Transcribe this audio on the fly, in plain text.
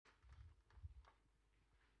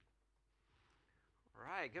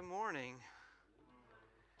right, good morning.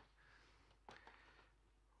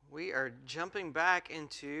 We are jumping back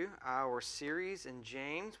into our series in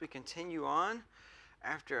James. We continue on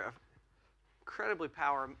after an incredibly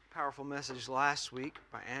powerful message last week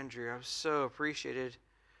by Andrew. I so appreciated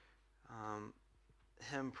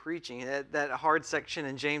him preaching that hard section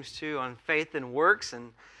in James 2 on faith and works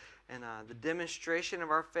and the demonstration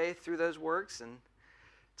of our faith through those works and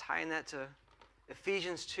tying that to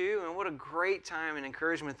Ephesians 2, and what a great time and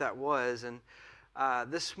encouragement that was. And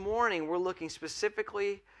this morning we're looking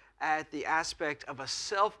specifically at the aspect of a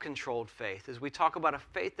self-controlled faith as we talk about a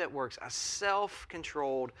faith that works, a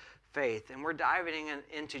self-controlled faith. And we're diving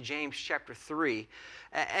into James chapter 3.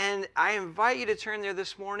 And I invite you to turn there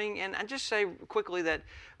this morning. And I just say quickly that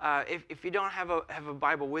if you don't have a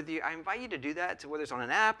Bible with you, I invite you to do that, whether it's on an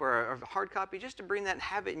app or a hard copy, just to bring that and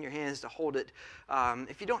have it in your hands to hold it.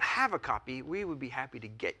 If you don't have a copy, we would be happy to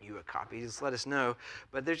get you a copy. Just let us know.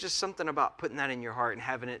 But there's just something about putting that in your heart and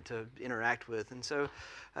having it to interact with. And so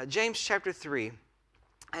James chapter 3.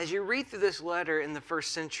 As you read through this letter in the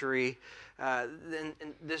first century,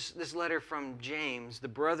 this letter from James, the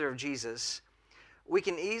brother of Jesus, we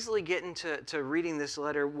can easily get into reading this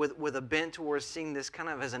letter with a bent towards seeing this kind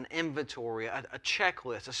of as an inventory, a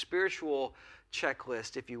checklist, a spiritual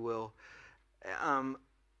checklist, if you will.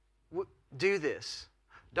 Do this.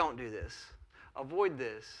 Don't do this. Avoid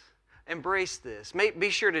this. Embrace this. Be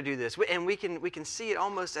sure to do this. And we can see it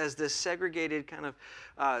almost as this segregated, kind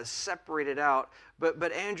of separated out.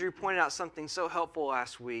 But Andrew pointed out something so helpful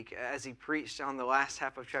last week as he preached on the last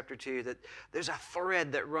half of chapter 2, that there's a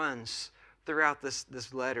thread that runs throughout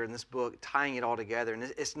this letter and this book, tying it all together. And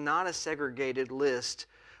it's not a segregated list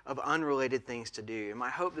of unrelated things to do. And my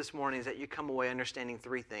hope this morning is that you come away understanding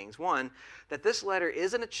three things. One, that this letter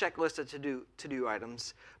isn't a checklist of to-do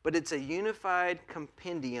items, but it's a unified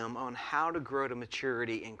compendium on how to grow to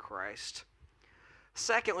maturity in Christ.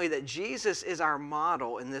 Secondly, that Jesus is our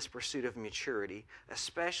model in this pursuit of maturity,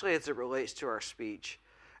 especially as it relates to our speech.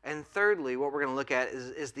 And thirdly, what we're going to look at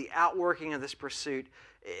is the outworking of this pursuit,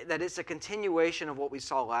 that it's a continuation of what we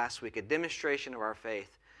saw last week, a demonstration of our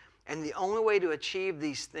faith. And the only way to achieve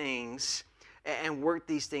these things and work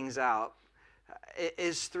these things out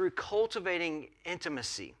is through cultivating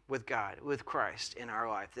intimacy with God, with Christ in our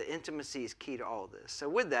life. The intimacy is key to all of this. So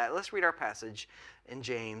with that, let's read our passage in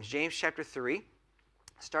James. James chapter 3,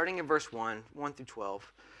 starting in verse 1 through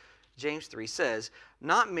 12. James 3 says,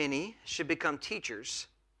 "Not many should become teachers,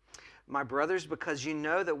 my brothers, because you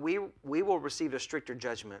know that we will receive a stricter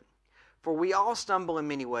judgment. For we all stumble in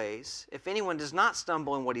many ways. If anyone does not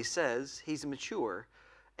stumble in what he says, he's mature,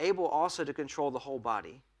 able also to control the whole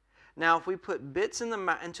body. Now if we put bits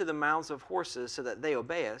into the mouths of horses so that they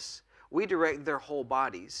obey us, we direct their whole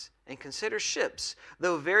bodies. And consider ships,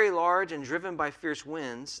 though very large and driven by fierce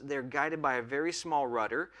winds, they're guided by a very small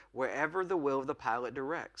rudder wherever the will of the pilot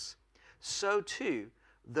directs. So too,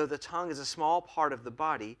 though the tongue is a small part of the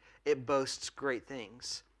body, it boasts great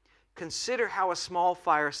things. Consider how a small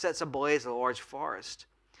fire sets ablaze a large forest.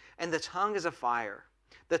 And the tongue is a fire.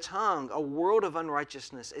 The tongue, a world of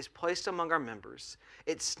unrighteousness, is placed among our members.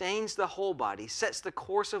 It stains the whole body, sets the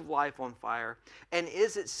course of life on fire, and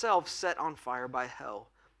is itself set on fire by hell.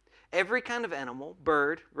 Every kind of animal,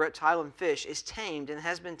 bird, reptile, and fish is tamed and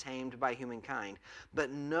has been tamed by humankind,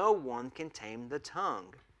 but no one can tame the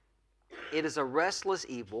tongue. It is a restless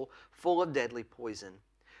evil, full of deadly poison.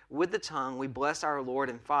 With the tongue we bless our Lord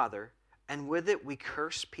and Father, and with it we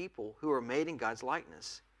curse people who are made in God's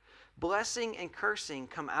likeness. Blessing and cursing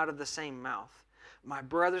come out of the same mouth. My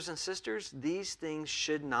brothers and sisters, these things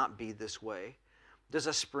should not be this way. Does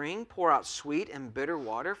a spring pour out sweet and bitter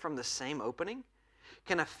water from the same opening?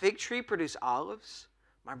 Can a fig tree produce olives,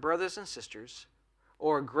 my brothers and sisters,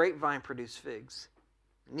 or a grapevine produce figs?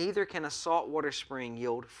 Neither can a saltwater spring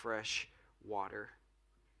yield fresh water."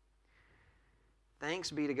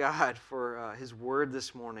 Thanks be to God for His word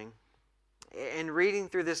this morning. In reading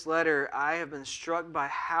through this letter, I have been struck by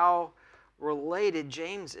how related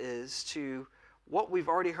James is to what we've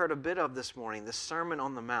already heard a bit of this morning, the Sermon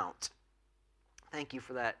on the Mount. Thank you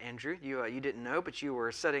for that, Andrew. You didn't know, but you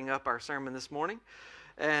were setting up our sermon this morning.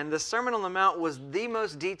 And the Sermon on the Mount was the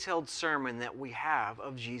most detailed sermon that we have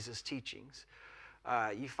of Jesus' teachings.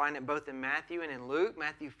 You find it both in Matthew and in Luke,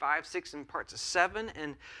 Matthew 5, 6, and parts of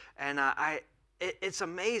 7. It's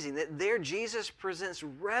amazing that there Jesus presents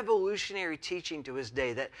revolutionary teaching to his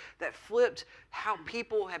day that flipped how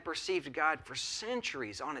people had perceived God for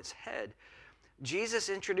centuries on its head. Jesus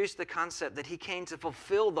introduced the concept that he came to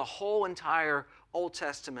fulfill the whole entire Old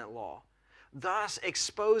Testament law, thus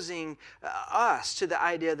exposing us to the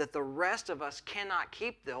idea that the rest of us cannot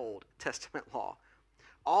keep the Old Testament law.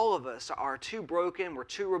 All of us are too broken, we're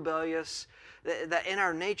too rebellious, that in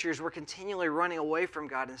our natures we're continually running away from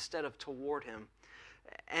God instead of toward Him.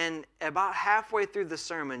 And about halfway through the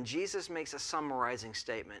sermon, Jesus makes a summarizing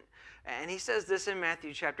statement. And He says this in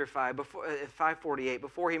Matthew chapter 5, 5:48,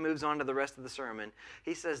 before He moves on to the rest of the sermon.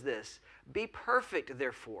 He says this, "Be perfect,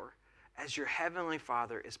 therefore, as your heavenly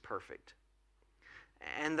Father is perfect."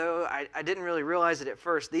 And though I didn't really realize it at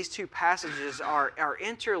first, these two passages are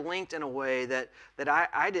interlinked in a way that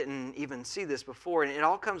I didn't even see this before. And it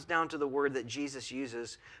all comes down to the word that Jesus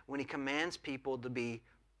uses when He commands people to be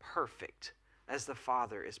perfect, as the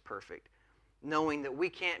Father is perfect, knowing that we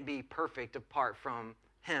can't be perfect apart from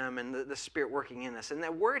Him and the Spirit working in us. And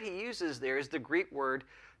that word He uses there is the Greek word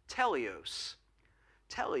teleos.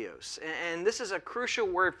 Teleos. And this is a crucial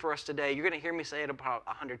word for us today. You're going to hear me say it about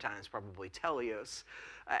 100 times probably, teleos.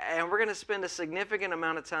 And we're going to spend a significant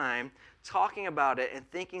amount of time talking about it and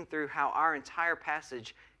thinking through how our entire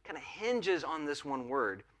passage kind of hinges on this one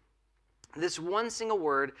word. This one single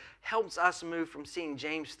word helps us move from seeing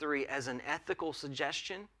James 3 as an ethical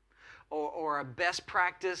suggestion or a best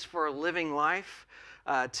practice for living life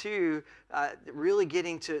to really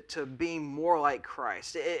getting to being more like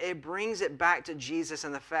Christ. It brings it back to Jesus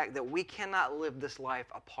and the fact that we cannot live this life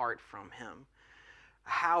apart from Him.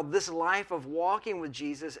 How this life of walking with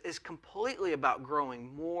Jesus is completely about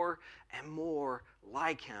growing more and more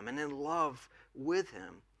like Him and in love with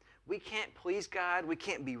Him. We can't please God, we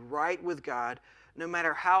can't be right with God, no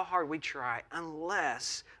matter how hard we try,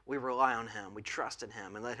 unless we rely on Him, we trust in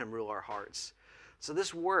Him, and let Him rule our hearts. So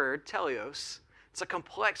this word, teleos, it's a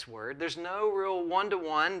complex word. There's no real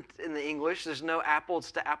one-to-one in the English. There's no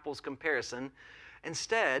apples-to-apples comparison.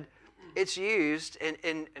 Instead, it's used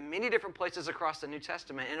in many different places across the New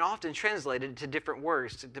Testament and often translated to different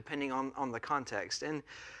words depending on the context. And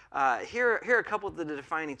here are a couple of the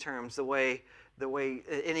defining terms, the way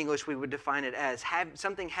in English we would define it as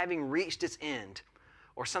something having reached its end,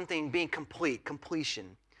 or something being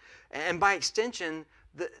completion. And by extension,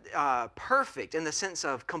 perfect in the sense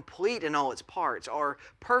of complete in all its parts, or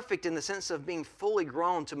perfect in the sense of being fully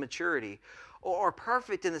grown to maturity, or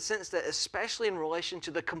perfect in the sense that especially in relation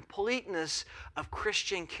to the completeness of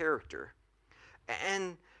Christian character.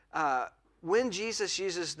 And when Jesus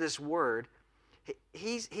uses this word,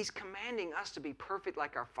 He's commanding us to be perfect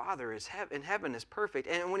like our Father in heaven is perfect.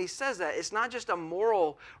 And when He says that, it's not just a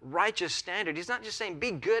moral, righteous standard. He's not just saying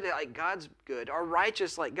be good like God's good or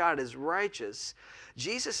righteous like God is righteous.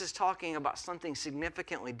 Jesus is talking about something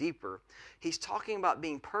significantly deeper. He's talking about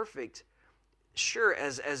being perfect, sure,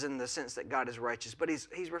 as in the sense that God is righteous, but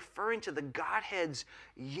he's referring to the Godhead's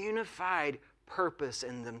unified purpose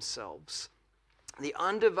in themselves. The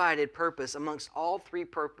undivided purpose amongst all three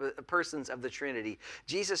persons of the Trinity.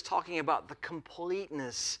 Jesus talking about the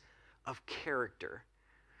completeness of character.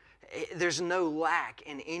 There's no lack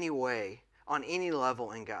in any way, on any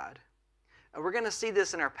level in God. We're going to see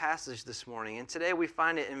this in our passage this morning, and today we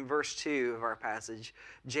find it in verse 2 of our passage.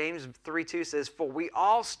 James 3:2 says, "For we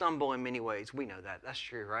all stumble in many ways." We know that. That's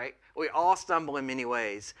true, right? We all stumble in many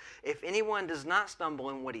ways. If anyone does not stumble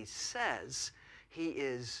in what he says, he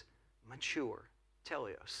is mature.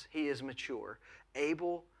 Teleos. He is mature,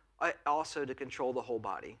 able also to control the whole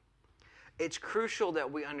body. It's crucial that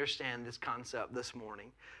we understand this concept this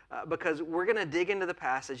morning because we're going to dig into the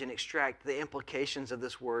passage and extract the implications of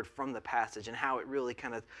this word from the passage and how it really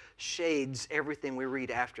kind of shades everything we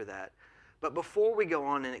read after that. But before we go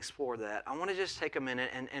on and explore that, I want to just take a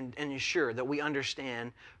minute and ensure that we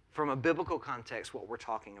understand from a biblical context what we're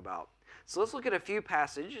talking about. So let's look at a few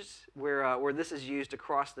passages where this is used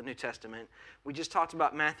across the New Testament. We just talked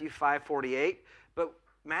about Matthew 5:48, but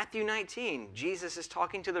Matthew 19, Jesus is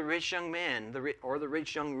talking to the rich young man, or the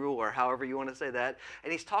rich young ruler, however you want to say that,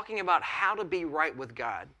 and he's talking about how to be right with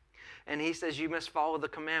God. And he says, you must follow the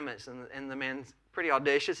commandments. And the man's pretty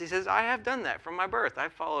audacious. He says, I have done that from my birth.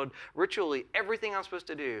 I've followed ritually everything I'm supposed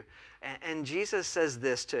to do. And Jesus says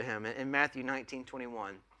this to him in Matthew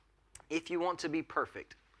 19:21. If you want to be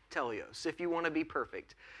perfect, teleos, if you want to be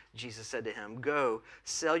perfect, Jesus said to him, go,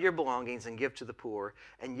 sell your belongings and give to the poor,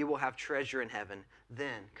 and you will have treasure in heaven.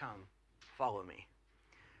 Then come, follow me.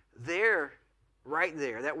 There, right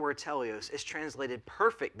there, that word teleos is translated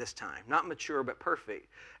perfect this time. Not mature, but perfect.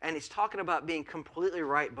 And he's talking about being completely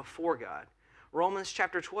right before God. Romans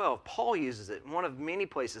chapter 12, Paul uses it. One of many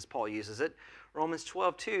places Paul uses it. Romans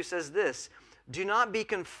 12:2 says this, do not be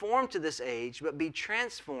conformed to this age, but be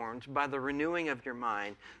transformed by the renewing of your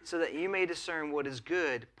mind, so that you may discern what is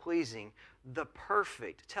good, pleasing, the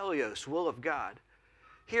perfect, teleos, will of God.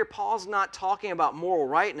 Here, Paul's not talking about moral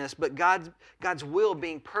rightness, but God's will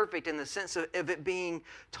being perfect in the sense of it being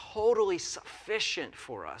totally sufficient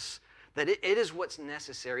for us. That it is what's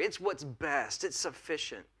necessary. It's what's best. It's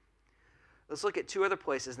sufficient. Let's look at two other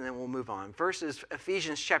places and then we'll move on. First is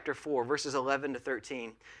Ephesians chapter 4, verses 11 to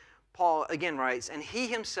 13. Paul again writes, "And he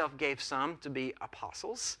himself gave some to be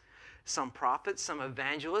apostles, some prophets, some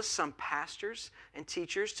evangelists, some pastors and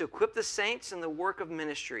teachers to equip the saints in the work of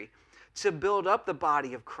ministry, to build up the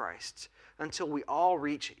body of Christ until we all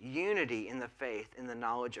reach unity in the faith, in the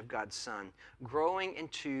knowledge of God's Son, growing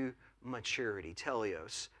into maturity,"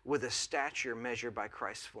 teleos, with a stature measured by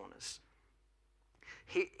Christ's fullness.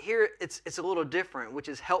 Here it's a little different, which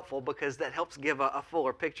is helpful because that helps give a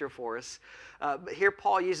fuller picture for us. But here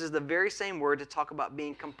Paul uses the very same word to talk about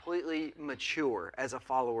being completely mature as a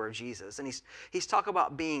follower of Jesus. And he's talking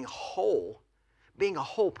about being whole, being a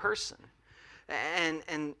whole person.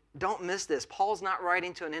 And don't miss this. Paul's not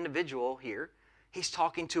writing to an individual here. He's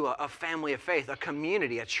talking to a family of faith, a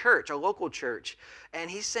community, a church, a local church.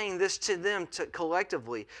 And he's saying this to them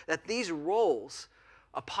collectively, that these roles,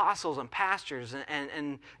 apostles and pastors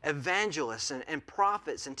and evangelists and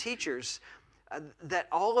prophets and teachers, that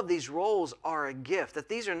all of these roles are a gift, that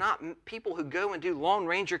these are not people who go and do Lone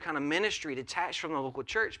Ranger kind of ministry detached from the local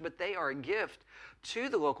church, but they are a gift to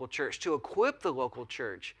the local church, to equip the local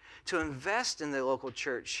church, to invest in the local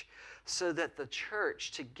church so that the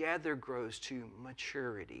church together grows to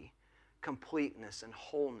maturity, completeness, and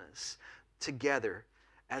wholeness together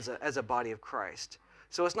as a body of Christ.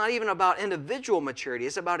 So it's not even about individual maturity.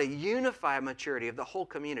 It's about a unified maturity of the whole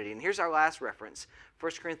community. And here's our last reference,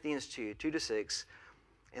 1 Corinthians 2, 2-6.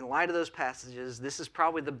 In light of those passages, this is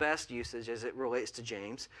probably the best usage as it relates to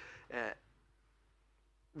James.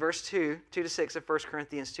 Verse 2, 2-6 of 1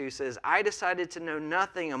 Corinthians 2 says, "I decided to know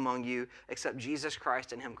nothing among you except Jesus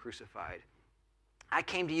Christ and Him crucified. I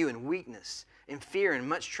came to you in weakness, in fear, and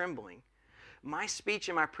much trembling. My speech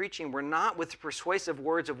and my preaching were not with persuasive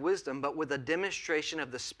words of wisdom, but with a demonstration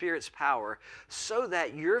of the Spirit's power, so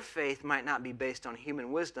that your faith might not be based on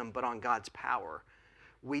human wisdom, but on God's power.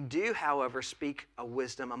 We do, however, speak a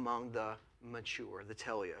wisdom among the mature," the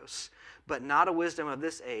teleos, "but not a wisdom of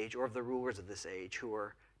this age or of the rulers of this age who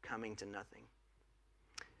are coming to nothing."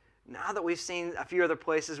 Now that we've seen a few other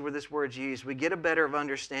places where this word's used, we get a better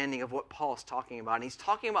understanding of what Paul's talking about. And he's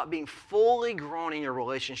talking about being fully grown in your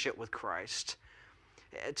relationship with Christ.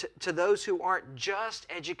 To those who aren't just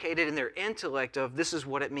educated in their intellect of this is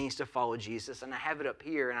what it means to follow Jesus, and I have it up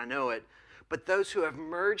here and I know it, but those who have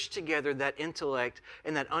merged together that intellect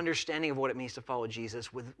and that understanding of what it means to follow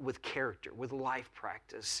Jesus with character, with life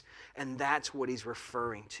practice. And that's what he's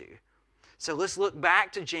referring to. So let's look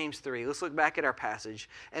back to James 3. Let's look back at our passage,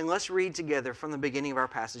 and let's read together from the beginning of our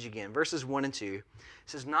passage again. Verses 1 and 2. It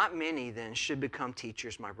says, "Not many then should become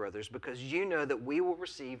teachers, my brothers, because you know that we will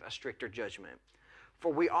receive a stricter judgment.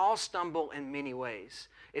 For we all stumble in many ways.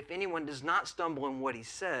 If anyone does not stumble in what he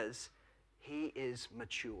says, he is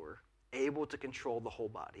mature, able to control the whole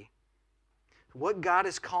body." What God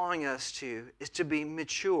is calling us to is to be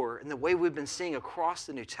mature in the way we've been seeing across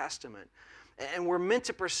the New Testament. And we're meant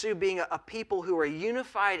to pursue being a people who are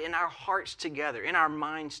unified in our hearts together, in our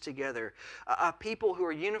minds together. A people who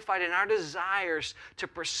are unified in our desires to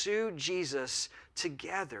pursue Jesus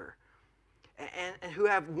together. And who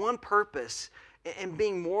have one purpose in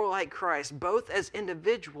being more like Christ, both as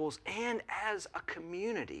individuals and as a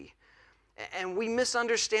community. And we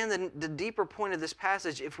misunderstand the deeper point of this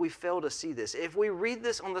passage if we fail to see this. If we read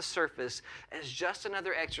this on the surface as just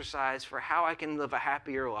another exercise for how I can live a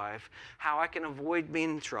happier life, how I can avoid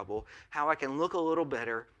being in trouble, how I can look a little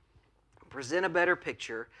better, present a better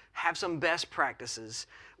picture, have some best practices,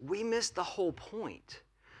 we miss the whole point.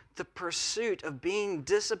 The pursuit of being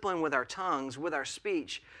disciplined with our tongues, with our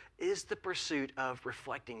speech, is the pursuit of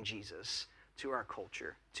reflecting Jesus to our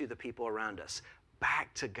culture, to the people around us,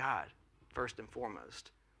 back to God. First and foremost.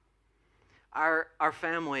 Our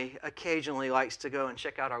family occasionally likes to go and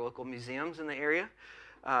check out our local museums in the area.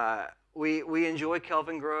 We enjoy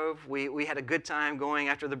Kelvin Grove. We had a good time going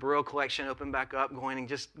after the Burrell collection opened back up, going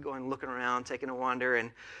looking around, taking a wander,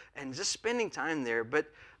 and just spending time there. But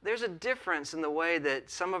there's a difference in the way that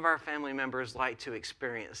some of our family members like to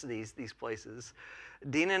experience these places.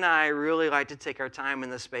 Dean and I really like to take our time in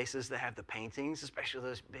the spaces that have the paintings, especially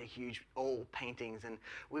those big, huge, old paintings, and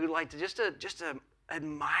we would like to just to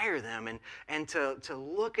admire them and to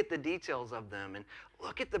look at the details of them and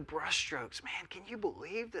look at the brushstrokes. Man, can you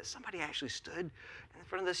believe that somebody actually stood in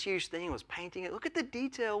front of this huge thing and was painting it? Look at the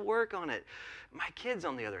detail work on it. My kids,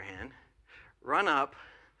 on the other hand, run up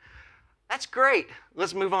That's great.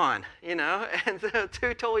 Let's move on, you know? And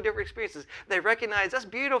two totally different experiences. They recognize that's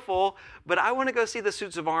beautiful, but I want to go see the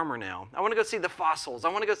suits of armor now. I want to go see the fossils. I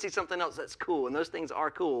want to go see something else that's cool, and those things are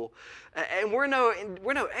cool. And we're no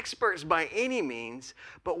experts by any means,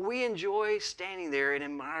 but we enjoy standing there and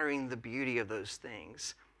admiring the beauty of those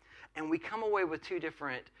things. And we come away with two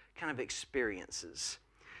different kind of experiences.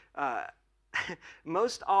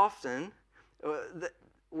 Most often,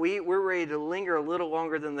 we're ready to linger a little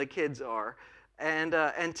longer than the kids are. And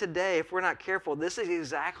today, if we're not careful, this is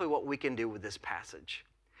exactly what we can do with this passage.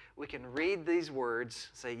 We can read these words,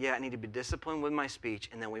 say, yeah, I need to be disciplined with my speech,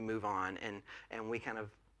 and then we move on, and we kind of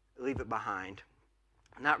leave it behind,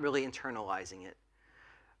 not really internalizing it.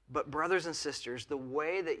 But brothers and sisters, the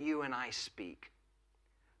way that you and I speak,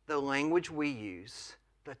 the language we use,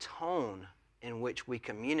 the tone in which we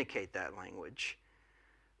communicate that language,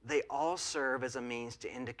 they all serve as a means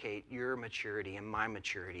to indicate your maturity and my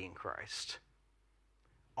maturity in Christ.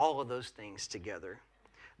 All of those things together.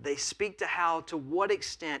 They speak to what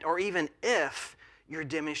extent, or even if you're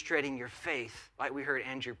demonstrating your faith, like we heard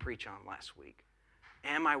Andrew preach on last week.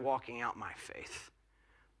 Am I walking out my faith?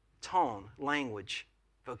 Tone, language,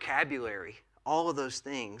 vocabulary, all of those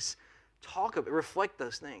things, reflect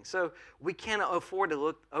those things. So we cannot afford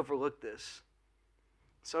to overlook this.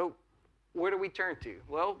 So where do we turn to?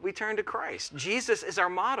 Well, we turn to Christ. Jesus is our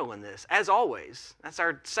model in this, as always. That's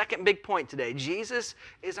our second big point today. Jesus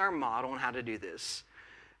is our model on how to do this.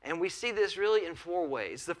 And we see this really in four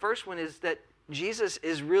ways. The first one is that Jesus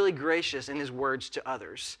is really gracious in his words to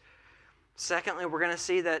others. Secondly, we're going to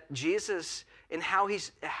see that Jesus, in how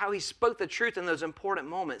he spoke the truth in those important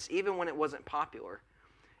moments, even when it wasn't popular.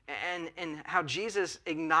 And how Jesus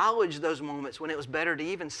acknowledged those moments when it was better to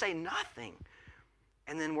even say nothing.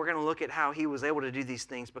 And then we're going to look at how he was able to do these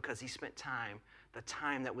things because he spent the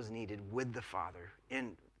time that was needed with the Father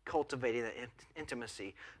in cultivating that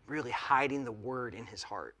intimacy, really hiding the word in his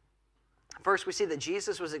heart. First, we see that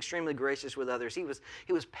Jesus was extremely gracious with others. He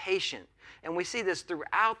was patient. And we see this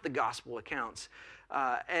throughout the gospel accounts.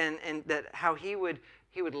 And that how he would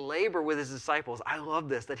labor with his disciples. I love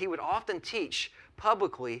this, that he would often teach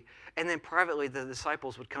publicly, and then privately the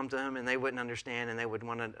disciples would come to him and they wouldn't understand, and they would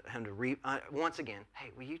want him to once again,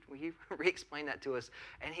 hey, will you re-explain that to us?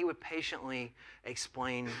 And he would patiently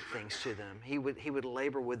explain things to them. He would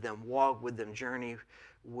labor with them, walk with them, journey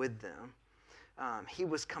with them. He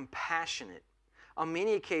was compassionate. On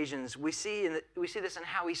many occasions, we see this in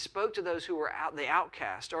how he spoke to those who were the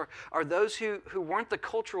outcast, or those who weren't the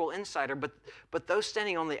cultural insider, but those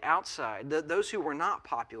standing on the outside, those who were not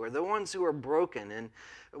popular, the ones who were broken. And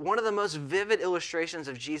one of the most vivid illustrations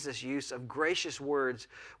of Jesus' use of gracious words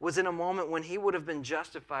was in a moment when he would have been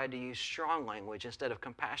justified to use strong language instead of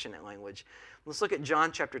compassionate language. Let's look at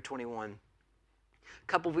John chapter 21. A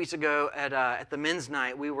couple of weeks ago at the men's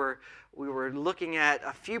night, we were looking at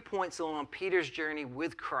a few points along Peter's journey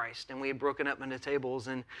with Christ, and we had broken up into tables,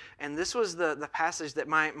 and this was the passage that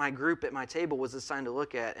my group at my table was assigned to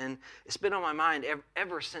look at, and it's been on my mind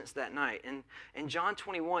ever since that night. And in John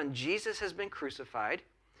 21, Jesus has been crucified,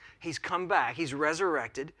 he's come back, he's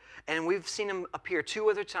resurrected, and we've seen him appear 2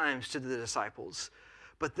 other times to the disciples.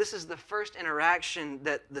 But this is the first interaction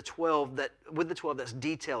with the 12 that's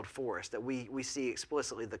detailed for us, that we see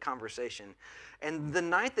explicitly the conversation. And the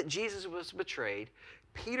night that Jesus was betrayed,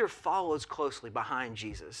 Peter follows closely behind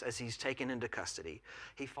Jesus as he's taken into custody.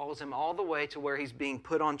 He follows him all the way to where he's being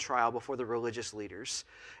put on trial before the religious leaders.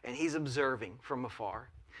 And he's observing from afar.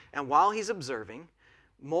 And while he's observing,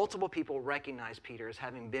 multiple people recognize Peter as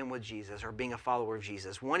having been with Jesus or being a follower of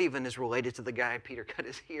Jesus. One even is related to the guy Peter cut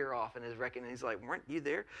his ear off and is recognized. He's like, weren't you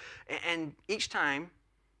there? And each time,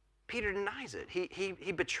 Peter denies it.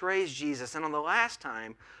 He betrays Jesus. And on the last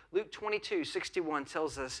time, Luke 22:61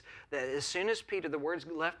 tells us that as soon as the words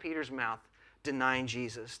left Peter's mouth, denying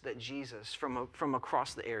Jesus, that Jesus from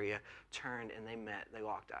across the area turned and they met. They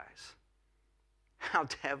locked eyes. How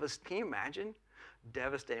devastating. Can you imagine?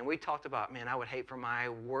 Devastating. We talked about, man, I would hate for my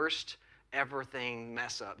worst ever thing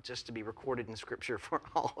mess up just to be recorded in Scripture for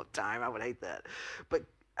all of time. I would hate that. But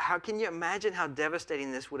how can you imagine how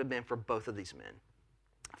devastating this would have been for both of these men?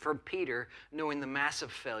 For Peter, knowing the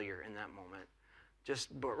massive failure in that moment, just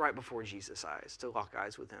right before Jesus' eyes, to lock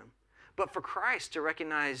eyes with him. But for Christ to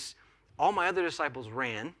recognize all my other disciples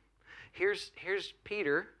ran. Here's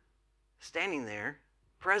Peter standing there,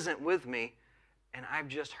 present with me, and I've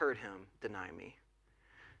just heard him deny me.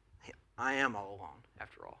 I am all alone,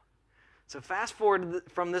 after all. So fast forward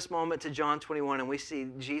from this moment to John 21, and we see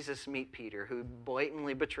Jesus meet Peter, who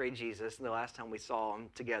blatantly betrayed Jesus the last time we saw him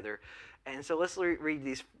together. And so let's read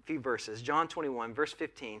these few verses. John 21, verse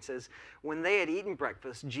 15 says, "When they had eaten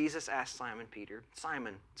breakfast, Jesus asked Simon Peter,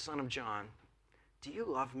 'Simon, son of John, do you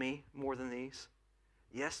love me more than these?'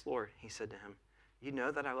 'Yes, Lord,' he said to him. 'You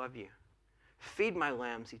know that I love you.' 'Feed my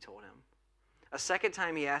lambs,' he told him. A second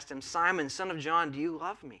time he asked him, 'Simon, son of John, do you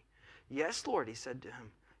love me?' 'Yes, Lord,' he said to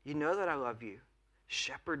him. 'You know that I love you.'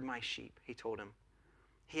 'Shepherd my sheep,' he told him.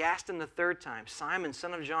 He asked him the third time, 'Simon,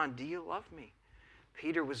 son of John, do you love me?'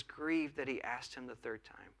 Peter was grieved that he asked him the third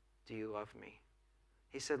time, 'Do you love me?'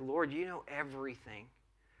 He said, 'Lord, you know everything.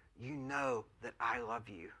 You know that I love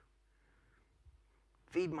you.'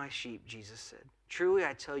 'Feed my sheep,' Jesus said. 'Truly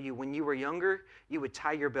I tell you, when you were younger, you would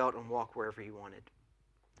tie your belt and walk wherever you wanted.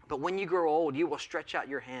 But when you grow old, you will stretch out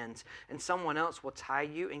your hands, and someone else will tie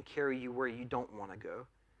you and carry you where you don't want to go.'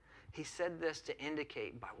 He said this to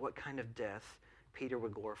indicate by what kind of death Peter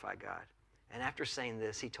would glorify God. And after saying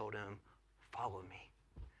this, he told him, 'Follow me.'"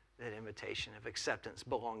 That invitation of acceptance,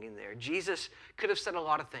 belonging there. Jesus could have said a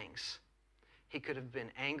lot of things. He could have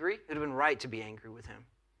been angry. It would have been right to be angry with him.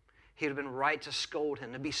 He would have been right to scold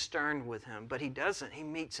him, to be stern with him. But he doesn't. He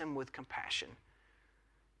meets him with compassion,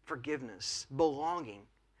 forgiveness, belonging.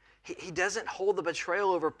 He doesn't hold the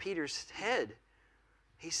betrayal over Peter's head.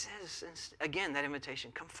 He says, again, that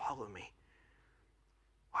invitation, "Come follow me."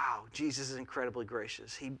 Wow, Jesus is incredibly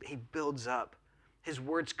gracious. He builds up. His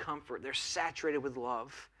words comfort. They're saturated with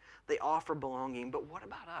love. They offer belonging. But what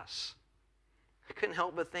about us? I couldn't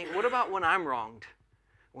help but think, what about when I'm wronged?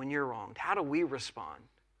 When you're wronged? How do we respond?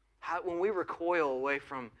 When we recoil away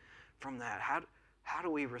from that, how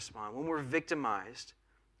do we respond? When we're victimized,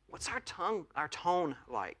 what's our tone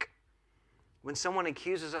like? When someone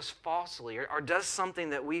accuses us falsely or does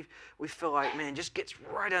something that we feel like, man, just gets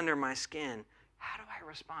right under my skin, how do I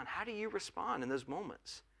respond? How do you respond in those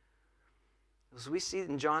moments? As we see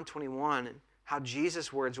in John 21, and how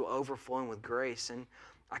Jesus' words will overflow with grace. And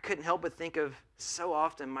I couldn't help but think of so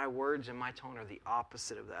often my words and my tone are the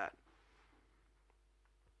opposite of that.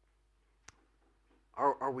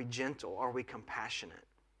 Are we gentle? Are we compassionate?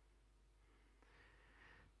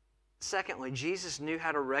 Secondly, Jesus knew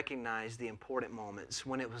how to recognize the important moments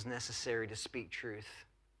when it was necessary to speak truth,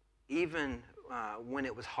 even when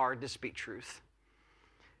it was hard to speak truth.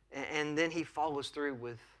 And then he follows through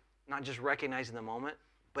with not just recognizing the moment,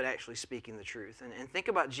 but actually speaking the truth. And think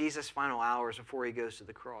about Jesus' final hours before he goes to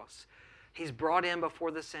the cross. He's brought in before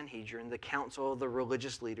the Sanhedrin, the council of the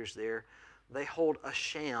religious leaders there. They hold a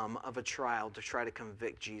sham of a trial to try to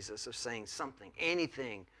convict Jesus of saying something,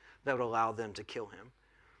 anything that would allow them to kill him.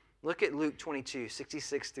 Look at Luke 22,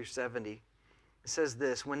 66 through 70. It says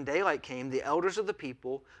this, "When daylight came, the elders of the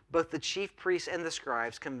people, both the chief priests and the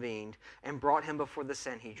scribes, convened and brought him before the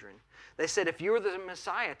Sanhedrin. They said, 'If you are the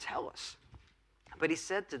Messiah, tell us.' But he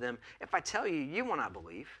said to them, 'If I tell you, you will not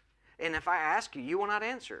believe. And if I ask you, you will not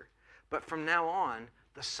answer. But from now on,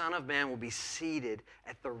 the Son of Man will be seated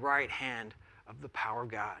at the right hand of the power of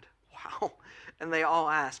God.'" Wow. And they all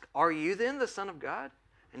ask, "Are you then the Son of God?"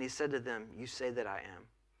 And he said to them, "You say that I am."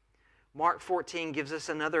 Mark 14 gives us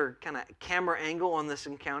another kind of camera angle on this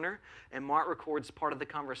encounter. And Mark records part of the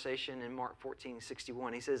conversation in Mark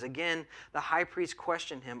 14:61. He says, "Again, the high priest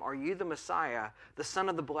questioned him, 'Are you the Messiah, the Son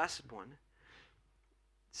of the Blessed One?'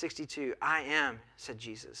 62, "I am," said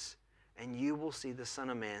Jesus, "and you will see the Son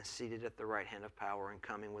of Man seated at the right hand of power and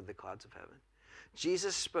coming with the clouds of heaven."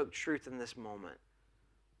 Jesus spoke truth in this moment,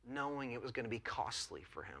 knowing it was going to be costly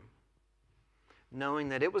for him, knowing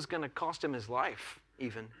that it was going to cost him his life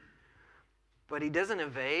even. But he doesn't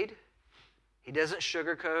evade. He doesn't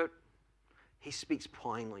sugarcoat. He speaks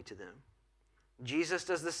plainly to them. Jesus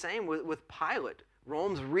does the same with Pilate,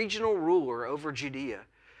 Rome's regional ruler over Judea.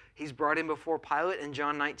 He's brought in before Pilate in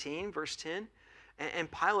John 19, verse 10. And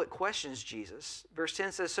Pilate questions Jesus. Verse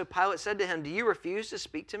 10 says, "So Pilate said to him, 'Do you refuse to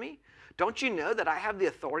speak to me? Don't you know that I have the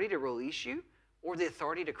authority to release you or the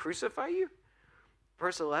authority to crucify you?'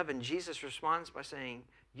 Verse 11, Jesus responds by saying,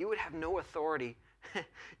 you would have no authority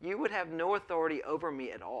over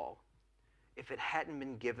me at all if it hadn't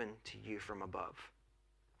been given to you from above.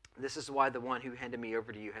 This is why the one who handed me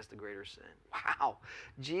over to you has the greater sin." Wow.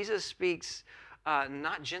 Jesus speaks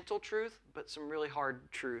not gentle truth, but some really hard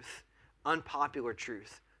truth, unpopular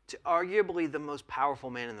truth, to arguably the most powerful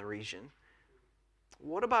man in the region.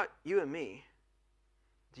 What about you and me?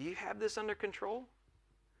 Do you have this under control?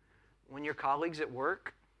 When your colleagues at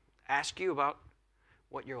work ask you about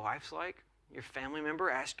what your life's like, your family member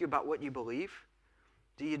asks you about what you believe,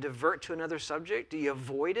 do you divert to another subject? Do you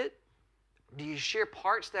avoid it? Do you share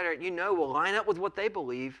parts that are, will line up with what they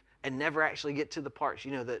believe and never actually get to the parts,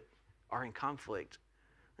 that are in conflict?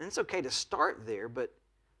 And it's okay to start there, but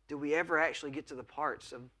do we ever actually get to the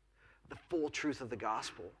parts of the full truth of the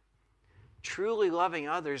gospel? Truly loving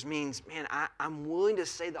others means, man, I'm willing to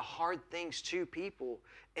say the hard things to people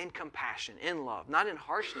in compassion, in love. Not in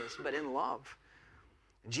harshness, but in love.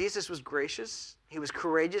 Jesus was gracious. He was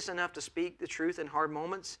courageous enough to speak the truth in hard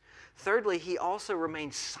moments. Thirdly, he also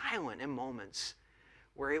remained silent in moments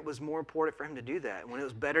where it was more important for him to do that, when it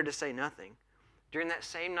was better to say nothing. During that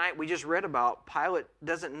same night we just read about, Pilate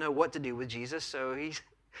doesn't know what to do with Jesus, so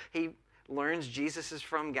he learns Jesus is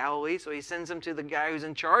from Galilee, so he sends him to the guy who's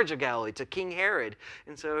in charge of Galilee, to King Herod.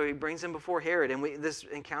 And so he brings him before Herod. And this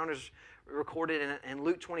encounter is recorded in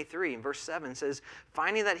Luke 23, in verse 7, says,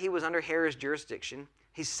 finding that he was under Herod's jurisdiction,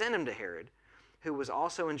 he sent him to Herod, who was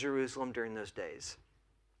also in Jerusalem during those days.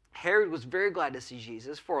 Herod was very glad to see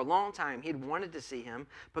Jesus. For a long time, he had wanted to see him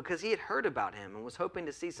because he had heard about him and was hoping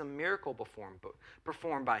to see some miracle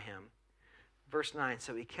performed by him. Verse 9,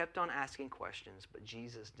 so he kept on asking questions, but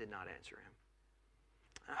Jesus did not answer him.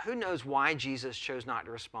 Now, who knows why Jesus chose not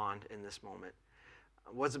to respond in this moment?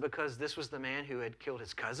 Was it because this was the man who had killed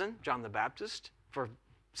his cousin, John the Baptist, for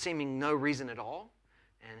seeming no reason at all?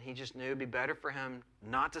 And he just knew it would be better for him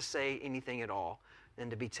not to say anything at all than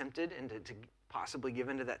to be tempted and to possibly give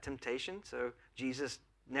into that temptation. So Jesus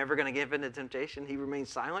never going to give in to temptation. He remained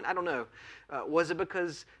silent. I don't know. Was it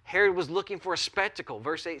because Herod was looking for a spectacle?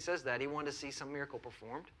 Verse 8 says that. He wanted to see some miracle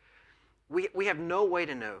performed. We have no way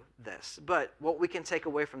to know this, but what we can take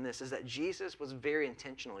away from this is that Jesus was very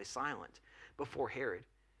intentionally silent before Herod.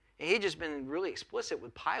 And he had just been really explicit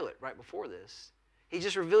with Pilate right before this. He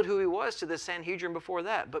just revealed who he was to the Sanhedrin before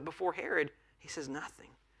that. But before Herod, he says nothing.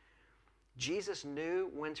 Jesus knew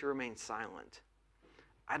when to remain silent.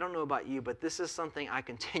 I don't know about you, but this is something I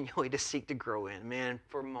continually to seek to grow in. Man,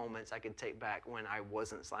 for moments I can take back when I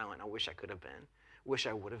wasn't silent. I wish I could have been. Wish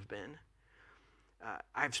I would have been.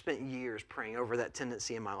 I've spent years praying over that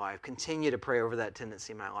tendency in my life. Continue to pray over that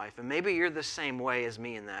tendency in my life. And maybe you're the same way as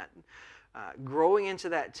me in that. Growing into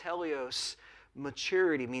that teleos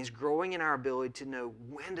maturity means growing in our ability to know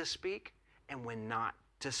when to speak and when not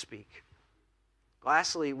to speak.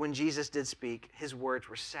 Lastly, when Jesus did speak, his words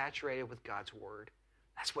were saturated with God's word.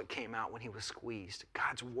 That's what came out when he was squeezed.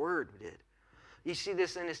 God's word did. You see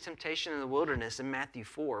this in his temptation in the wilderness in Matthew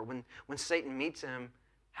 4. When Satan meets him,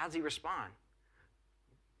 how does he respond?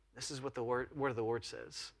 This is what the word of the Lord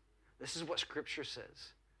says. This is what Scripture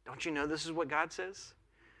says. Don't you know this is what God says?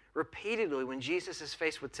 Repeatedly, when Jesus is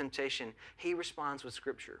faced with temptation, he responds with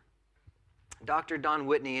Scripture. Dr. Don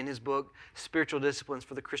Whitney, in his book, Spiritual Disciplines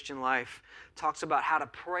for the Christian Life, talks about how to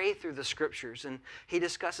pray through the Scriptures. And he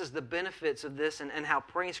discusses the benefits of this and how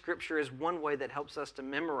praying Scripture is one way that helps us to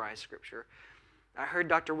memorize Scripture. I heard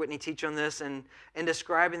Dr. Whitney teach on this, and in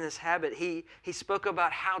describing this habit, he spoke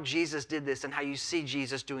about how Jesus did this and how you see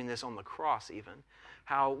Jesus doing this on the cross even.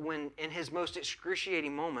 How when in his most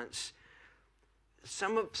excruciating moments,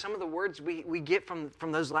 some of the words we get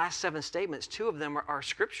from those last 7 statements, 2 of them are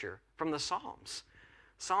Scripture from the Psalms.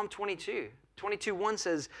 Psalm 22:1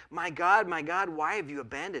 says, my God, why have you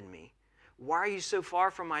abandoned me? Why are you so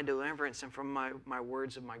far from my deliverance and from my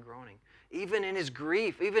words of my groaning? Even in his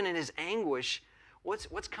grief, even in his anguish,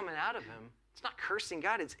 what's coming out of him? It's not cursing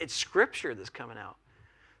God, it's Scripture that's coming out.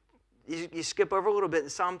 You skip over a little bit,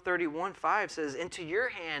 and Psalm 31:5 says, into your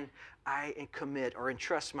hand I commit or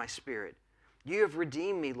entrust my spirit. You have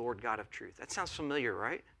redeemed me, Lord God of truth. That sounds familiar,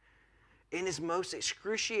 right? In his most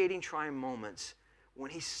excruciating, trying moments,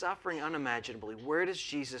 when he's suffering unimaginably, where does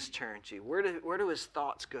Jesus turn to? Where do his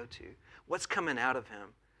thoughts go to? What's coming out of him?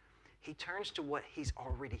 He turns to what he's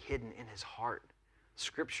already hidden in his heart,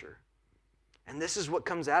 Scripture. And this is what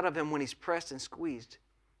comes out of him when he's pressed and squeezed.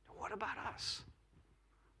 What about us?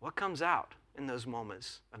 What comes out in those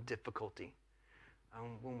moments of difficulty?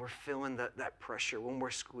 When we're feeling that pressure, when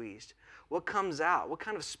we're squeezed. What comes out? What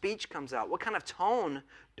kind of speech comes out? What kind of tone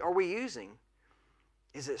are we using?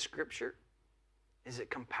 Is it Scripture? Is it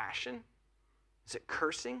compassion? Is it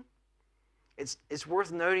cursing? It's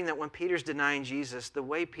worth noting that when Peter's denying Jesus, the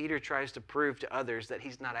way Peter tries to prove to others that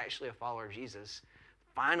he's not actually a follower of Jesus,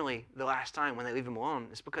 finally, the last time when they leave him alone,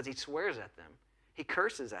 it's because he swears at them. He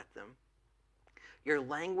curses at them. Your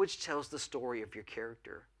language tells the story of your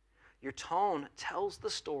character. Your tone tells the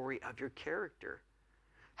story of your character.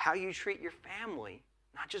 How you treat your family,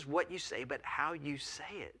 not just what you say, but how you say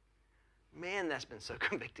it. Man, that's been so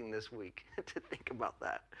convicting this week to think about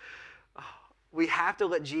that. Oh, we have to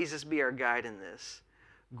let Jesus be our guide in this.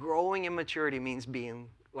 Growing in maturity means being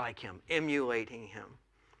like him, emulating him.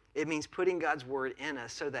 It means putting God's word in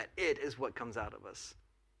us so that it is what comes out of us.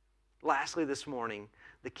 Lastly this morning,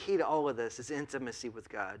 the key to all of this is intimacy with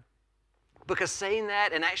God. Because saying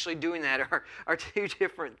that and actually doing that are two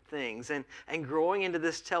different things. And growing into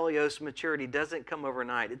this teleos maturity doesn't come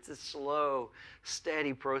overnight. It's a slow,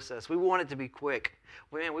 steady process. We want it to be quick.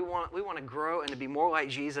 We want to grow and to be more like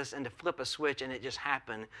Jesus and to flip a switch and it just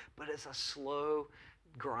happen. But it's a slow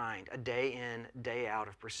grind, a day in, day out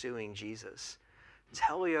of pursuing Jesus.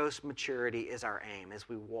 Teleos maturity is our aim as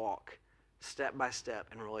we walk step by step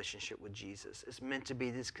in relationship with Jesus. It's meant to be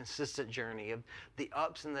this consistent journey of the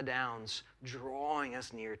ups and the downs drawing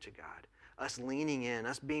us near to God, us leaning in,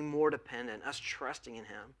 us being more dependent, us trusting in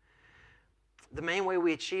Him. The main way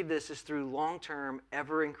we achieve this is through long-term,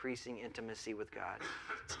 ever-increasing intimacy with God.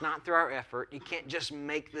 It's not through our effort. You can't just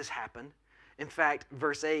make this happen. In fact,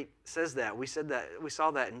 verse 8 says that. We saw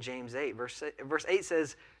that in James 8. Verse 8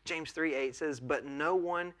 says, James 3:8 says, but no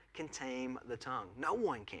one can tame the tongue. No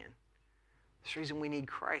one can. That's the reason we need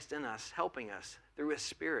Christ in us, helping us through His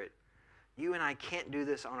Spirit. You and I can't do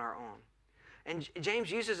this on our own. And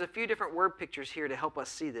James uses a few different word pictures here to help us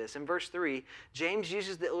see this. In verse 3, James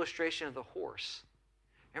uses the illustration of the horse.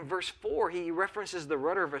 In verse 4, he references the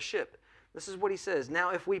rudder of a ship. This is what he says.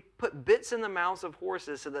 Now, if we put bits in the mouths of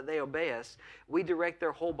horses so that they obey us, we direct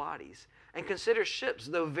their whole bodies. And consider ships,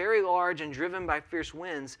 though very large and driven by fierce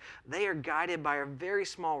winds, they are guided by a very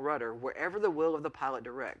small rudder wherever the will of the pilot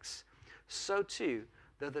directs. So too,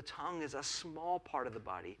 though the tongue is a small part of the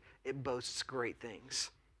body, it boasts great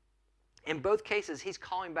things. In both cases, he's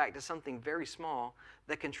calling back to something very small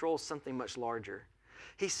that controls something much larger.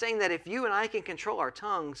 He's saying that if you and I can control our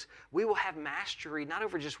tongues, we will have mastery not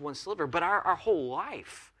over just one sliver, but our whole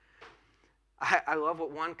life. I love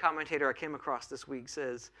what one commentator I came across this week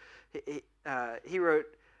says. He wrote,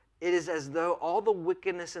 it is as though all the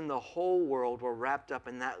wickedness in the whole world were wrapped up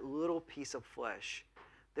in that little piece of flesh.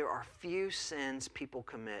 There are few sins people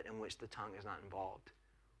commit in which the tongue is not involved.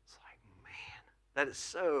 It's like, man, that is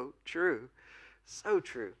so true. So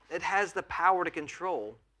true. It has the power to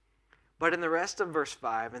control. But in the rest of verse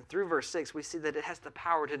 5 and through verse 6, we see that it has the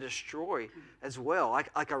power to destroy as well,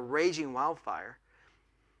 like a raging wildfire.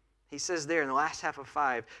 He says there in the last half of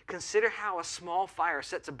 5, consider how a small fire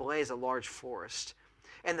sets ablaze a large forest.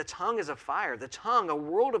 And the tongue is a fire. The tongue, a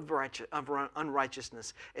world of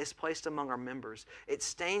unrighteousness, is placed among our members. It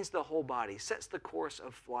stains the whole body, sets the course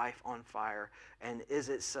of life on fire, and is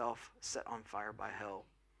itself set on fire by hell.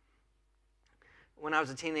 When I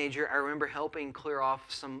was a teenager, I remember helping clear off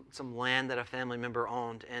some land that a family member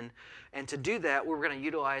owned. And to do that, we were going to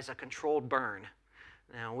utilize a controlled burn.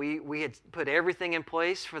 Now, we had put everything in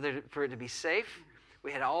place for it to be safe.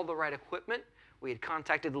 We had all the right equipment. We had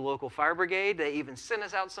contacted the local fire brigade. They even sent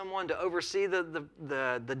us out someone to oversee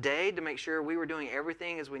the day to make sure we were doing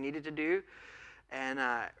everything as we needed to do. And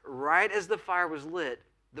right as the fire was lit,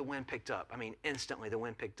 the wind picked up. I mean, instantly the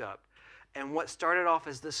wind picked up. And what started off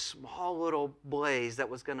as this small little blaze that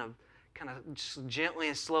was going to kind of just gently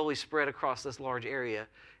and slowly spread across this large area,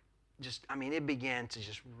 it began to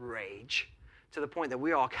just rage, to the point that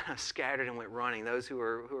we all kind of scattered and went running, those who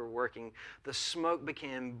were working. The smoke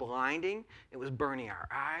became blinding. It was burning our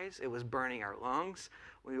eyes. It was burning our lungs.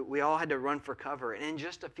 We all had to run for cover. And in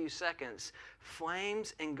just a few seconds,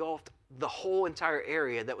 flames engulfed the whole entire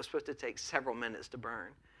area that was supposed to take several minutes to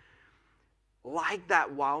burn. Like that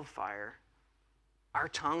wildfire, our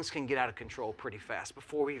tongues can get out of control pretty fast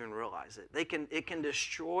before we even realize it. It can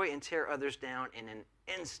destroy and tear others down in an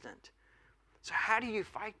instant. So how do you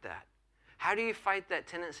fight that? How do you fight that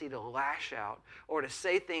tendency to lash out or to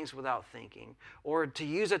say things without thinking or to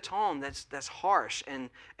use a tone that's harsh and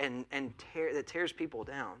that tears people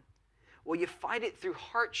down? Well, you fight it through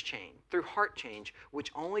heart change,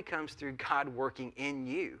 which only comes through God working in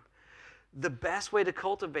you. The best way to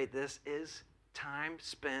cultivate this is time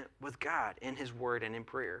spent with God in His Word and in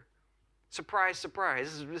prayer. Surprise,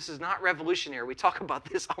 surprise. This is not revolutionary. We talk about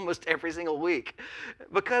this almost every single week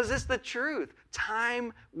because it's the truth.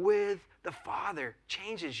 Time with the Father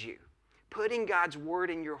changes you. Putting God's Word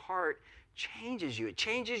in your heart changes you. It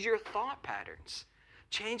changes your thought patterns,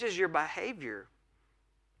 changes your behavior.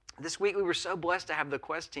 This week we were so blessed to have the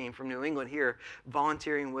Quest team from New England here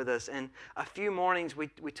volunteering with us. And a few mornings we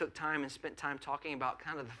took time and spent time talking about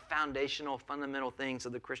kind of the foundational, fundamental things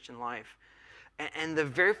of the Christian life. And the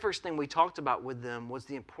very first thing we talked about with them was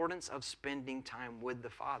the importance of spending time with the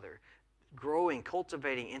Father, growing,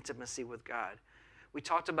 cultivating intimacy with God. We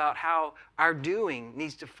talked about how our doing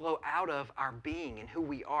needs to flow out of our being and who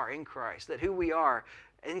we are in Christ, that who we are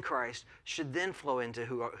in Christ should then flow into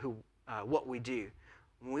what we do.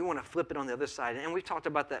 We want to flip it on the other side. And we've talked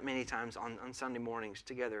about that many times on Sunday mornings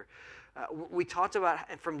together. We talked about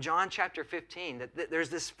from John chapter 15 that there's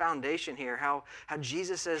this foundation here, how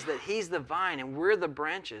Jesus says that he's the vine and we're the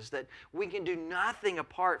branches, that we can do nothing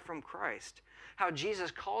apart from Christ. How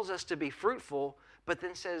Jesus calls us to be fruitful, but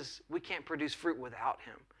then says we can't produce fruit without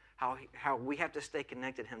him. How we have to stay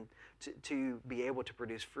connected to him to be able to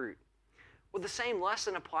produce fruit. Well, the same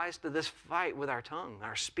lesson applies to this fight with our tongue,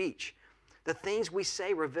 our speech. The things we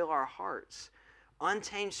say reveal our hearts.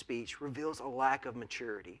 Untamed speech reveals a lack of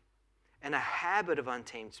maturity. And a habit of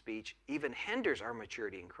untamed speech even hinders our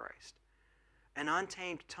maturity in Christ. An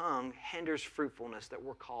untamed tongue hinders fruitfulness that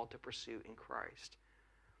we're called to pursue in Christ.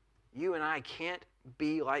 You and I can't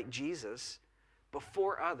be like Jesus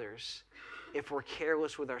before others if we're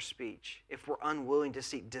careless with our speech, if we're unwilling to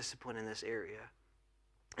seek discipline in this area.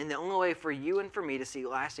 And the only way for you and for me to see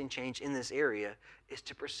lasting change in this area is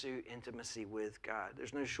to pursue intimacy with God.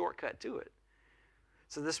 There's no shortcut to it.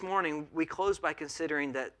 So this morning, we close by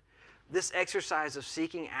considering that this exercise of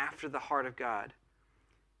seeking after the heart of God,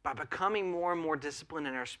 by becoming more and more disciplined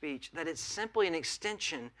in our speech, that it's simply an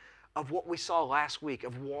extension of what we saw last week,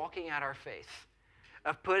 of walking out our faith,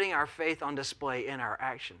 of putting our faith on display in our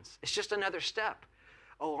actions. It's just another step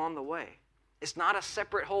along the way. It's not a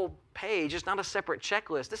separate whole page. It's not a separate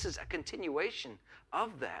checklist. This is a continuation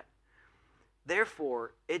of that.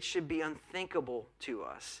 Therefore, it should be unthinkable to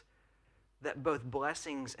us that both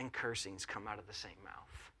blessings and cursings come out of the same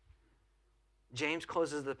mouth. James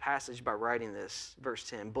closes the passage by writing this, verse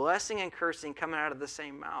 10. Blessing and cursing come out of the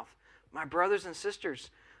same mouth. My brothers and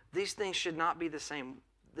sisters, these things should not be the same.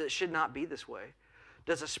 That should not be this way.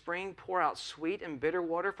 Does a spring pour out sweet and bitter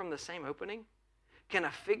water from the same opening? Can a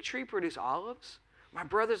fig tree produce olives? My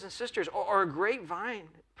brothers and sisters, or a grapevine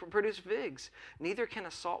produce figs? Neither can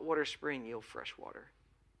a saltwater spring yield fresh water.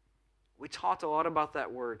 We talked a lot about that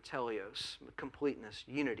word, teleos, completeness,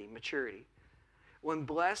 unity, maturity. When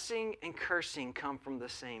blessing and cursing come from the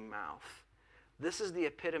same mouth, this is the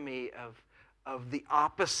epitome of the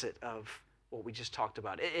opposite of what we just talked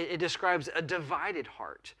about. It describes a divided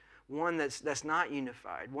heart, one that's not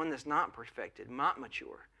unified, one that's not perfected, not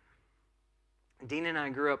mature. Dean and I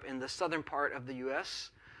grew up in the southern part of the U.S.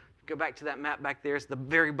 Go back to that map back there. It's the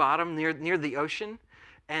very bottom near the ocean.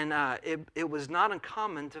 And it was not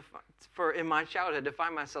uncommon for in my childhood to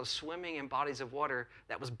find myself swimming in bodies of water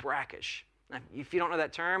that was brackish. Now, if you don't know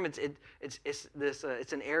that term, it's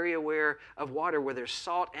an area of water where there's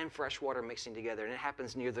salt and fresh water mixing together, and it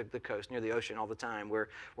happens near the coast, near the ocean all the time, where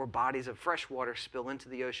bodies of fresh water spill into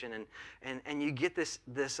the ocean, and you get this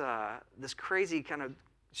crazy kind of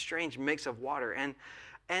strange mix of water,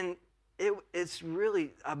 and it's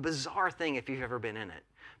really a bizarre thing if you've ever been in it,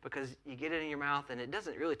 because you get it in your mouth and it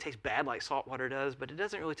doesn't really taste bad like salt water does, but it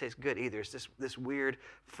doesn't really taste good either. It's this weird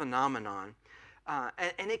phenomenon.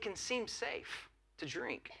 And it can seem safe to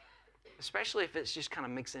drink, especially if it's just kind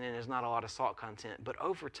of mixing in. There's not a lot of salt content. But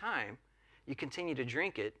over time, you continue to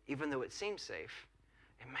drink it, even though it seems safe.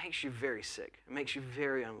 It makes you very sick. It makes you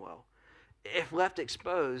very unwell. If left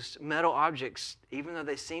exposed, metal objects, even though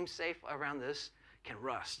they seem safe around this, can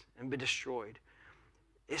rust and be destroyed.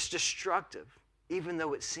 It's destructive, even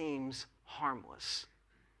though it seems harmless.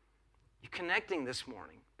 You're connecting this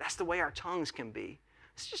morning. That's the way our tongues can be.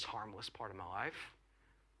 It's just a harmless part of my life.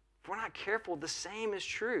 If we're not careful, the same is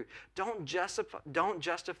true. Don't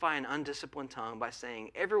justify an undisciplined tongue by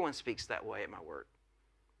saying, everyone speaks that way at my work.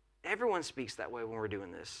 Everyone speaks that way when we're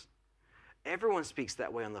doing this. Everyone speaks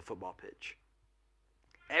that way on the football pitch.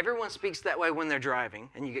 Everyone speaks that way when they're driving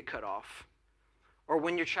and you get cut off. Or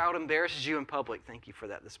when your child embarrasses you in public. Thank you for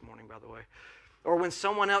that this morning, by the way. Or when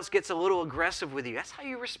someone else gets a little aggressive with you. That's how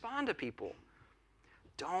you respond to people.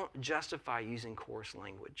 Don't justify using coarse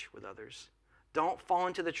language with others. Don't fall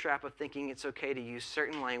into the trap of thinking it's okay to use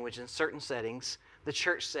certain language in certain settings, the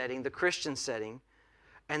church setting, the Christian setting,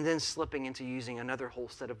 and then slipping into using another whole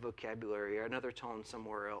set of vocabulary or another tone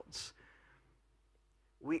somewhere else.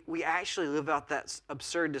 We actually live out that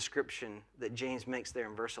absurd description that James makes there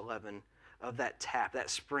in verse 11 of that tap,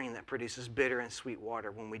 that spring that produces bitter and sweet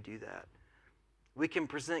water when we do that. We can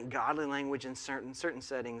present godly language in certain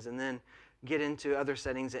settings and then get into other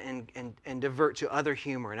settings and divert to other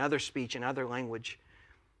humor and other speech and other language.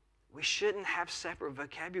 We shouldn't have separate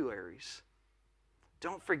vocabularies.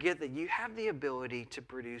 Don't forget that you have the ability to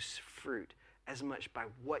produce fruit as much by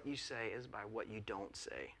what you say as by what you don't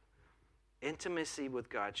say. Intimacy with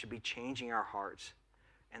God should be changing our hearts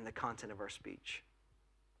and the content of our speech.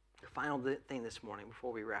 The final thing this morning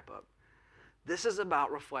before we wrap up. This is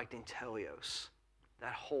about reflecting teleos,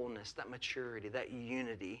 that wholeness, that maturity, that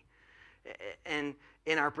unity and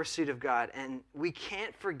in our pursuit of God. And we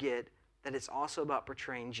can't forget that it's also about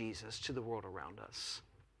portraying Jesus to the world around us.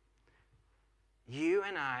 You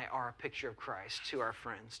and I are a picture of Christ to our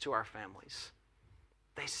friends, to our families.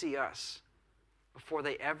 They see us. Before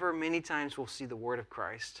they ever, many times, will see the word of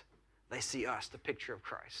Christ, they see us, the picture of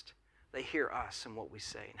Christ. They hear us and what we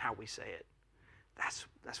say and how we say it.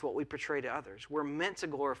 That's what we portray to others. We're meant to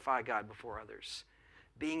glorify God before others,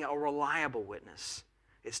 being a reliable witness.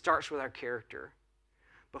 It starts with our character.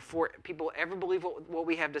 Before people ever believe what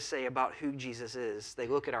we have to say about who Jesus is, they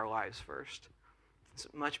look at our lives first. It's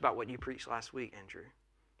much about what you preached last week, Andrew.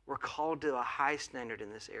 We're called to a high standard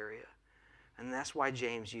in this area. And that's why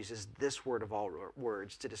James uses this word of all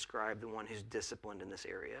words to describe the one who's disciplined in this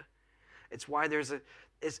area. It's why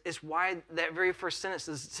it's why that very first sentence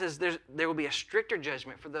says there will be a stricter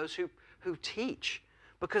judgment for those who teach,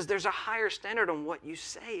 because there's a higher standard on what you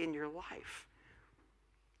say in your life.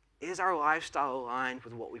 Is our lifestyle aligned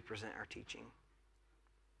with what we present our teaching?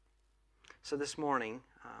 So this morning,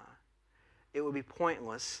 it would be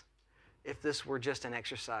pointless if this were just an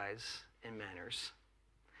exercise in manners.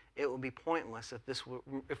 It would be pointless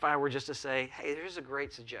if I were just to say, hey, here's a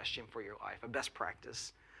great suggestion for your life, a best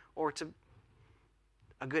practice, or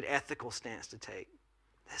a good ethical stance to take.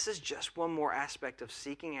 This is just one more aspect of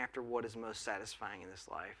seeking after what is most satisfying in this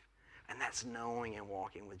life, and that's knowing and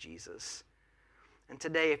walking with Jesus. And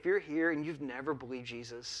today, if you're here and you've never believed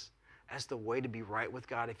Jesus as the way to be right with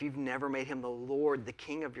God, if you've never made him the Lord, the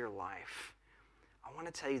King of your life, I want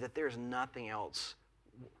to tell you that there's nothing else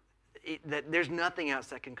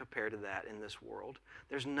that can compare to that in this world.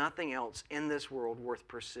 There's nothing else in this world worth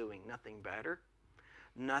pursuing. Nothing better,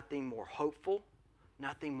 nothing more hopeful,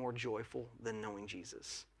 nothing more joyful than knowing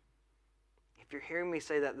Jesus. If you're hearing me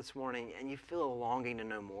say that this morning and you feel a longing to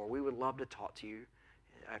know more, we would love to talk to you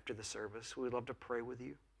after the service. We would love to pray with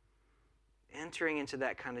you. Entering into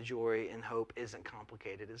that kind of joy and hope isn't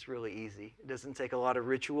complicated. It's really easy. It doesn't take a lot of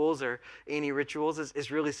rituals or any rituals.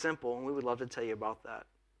 It's really simple, and we would love to tell you about that.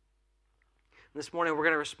 This morning, we're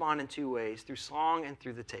going to respond in two ways, through song and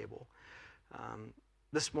through the table.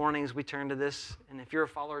 This morning, as we turn to this, and if you're a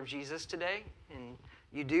follower of Jesus today, and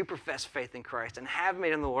you do profess faith in Christ and have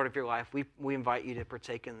made him the Lord of your life, we invite you to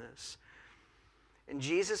partake in this. And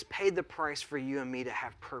Jesus paid the price for you and me to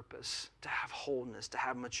have purpose, to have wholeness, to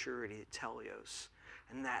have maturity, teleos.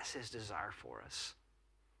 And that's his desire for us.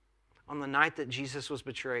 On the night that Jesus was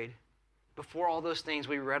betrayed, before all those things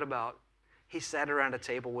we read about, he sat around a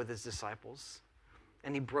table with his disciples,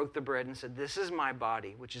 and he broke the bread and said, "This is my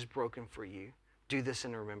body, which is broken for you. Do this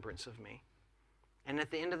in remembrance of me." And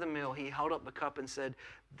at the end of the meal, he held up the cup and said,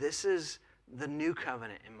 "This is the new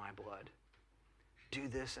covenant in my blood. Do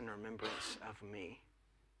this in remembrance of me."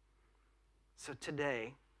 So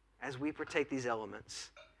today, as we partake these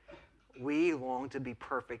elements, we long to be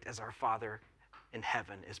perfect as our Father in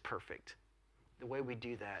heaven is perfect. The way we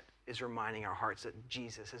do that is reminding our hearts that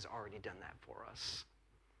Jesus has already done that for us.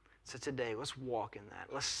 So today, let's walk in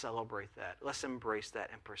that. Let's celebrate that. Let's embrace that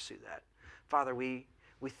and pursue that. Father, we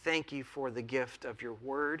thank you for the gift of your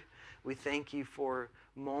word. We thank you for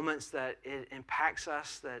moments that it impacts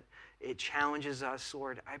us, that it challenges us.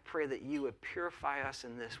 Lord, I pray that you would purify us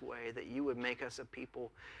in this way, that you would make us a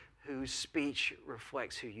people whose speech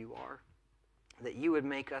reflects who you are, that you would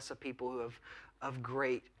make us a people who of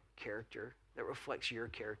great character, that reflects your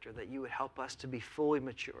character, that you would help us to be fully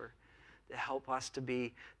mature, to help us to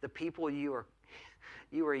be the people you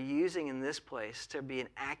are using in this place to be an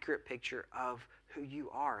accurate picture of who you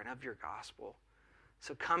are and of your gospel.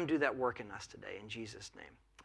 So come do that work in us today, in Jesus' name.